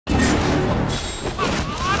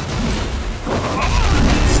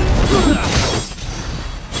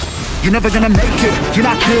You're never gonna make it, you're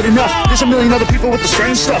not good enough. There's a million other people with the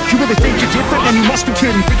same stuff. You really think you're different, then you must be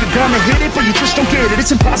kidding. Think you're gonna hit it, but you just don't get it. It's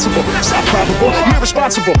impossible, it's not probable, you're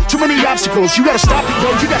irresponsible. Too many obstacles, you gotta stop it, yo.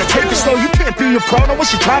 You gotta take it slow, you can't be a pro, no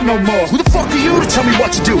waste your time no more. Who the fuck are you to tell me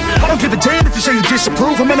what to do? I don't give a damn if you say you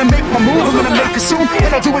disapprove. I'm gonna make my move, I'm gonna make it soon. And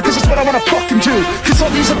I'll do it cause it's what I wanna fucking do. Cause all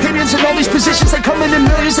these opinions and all these positions, they come in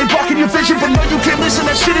millions, they blocking your vision. But no, you can't listen,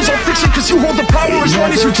 that shit is all fiction. Cause you hold the power as long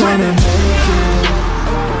as you dream it.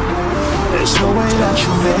 There's no way that you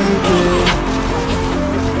make it.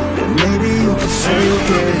 And maybe you can fake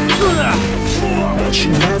it, but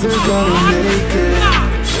you're never gonna make it.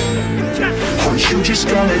 Aren't you just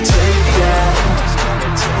gonna take that?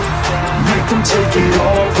 Make them take it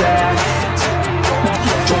all back.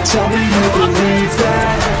 Don't tell me you believe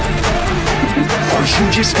that. Aren't you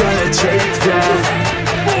just gonna take that?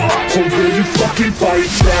 Or will you fucking fight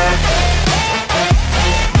back?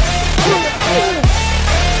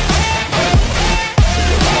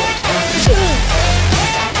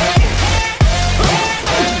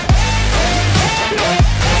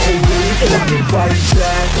 Fight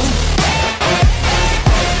back.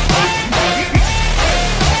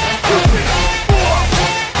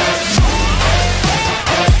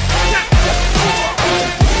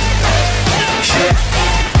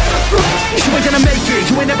 You ain't gonna make it,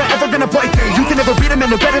 you ain't never ever gonna break it. You can never beat them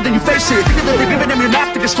and they're better than you face it. Thinking that they're giving them your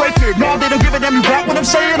map, think it's straight kid. No, they don't give a damn, you got what I'm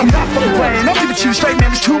saying? I'm not fucking playing, I'll give it to you straight,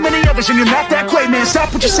 man. There's too many others and you're not that great, man.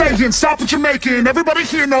 Stop what you're saying, stop what you're making. Everybody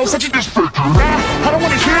here knows that you just fake it. I don't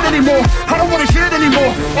wanna hear it anymore, I don't wanna hear it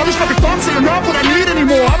anymore. All these fucking thoughts that are not what I need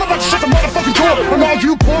anymore. I'm about to shut the motherfucking door on all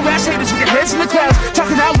you poor ass haters with your heads in the clouds,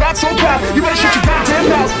 talking out loud so proud. You better shut your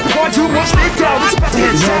goddamn mouth before I do much leak out. It's about to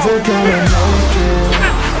hit south. Never gonna make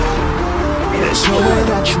it. There's no way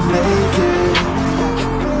that you make it.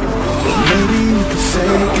 But maybe you can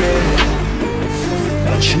fake it,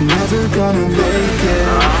 but you're never gonna make it.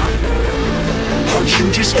 Aren't you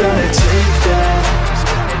just gonna take that?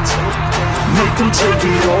 Make them take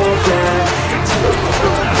it all back.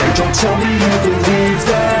 Hey, don't tell me you believe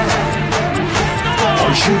that.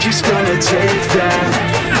 Aren't you just gonna take that?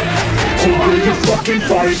 Or will you fucking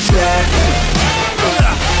fight back?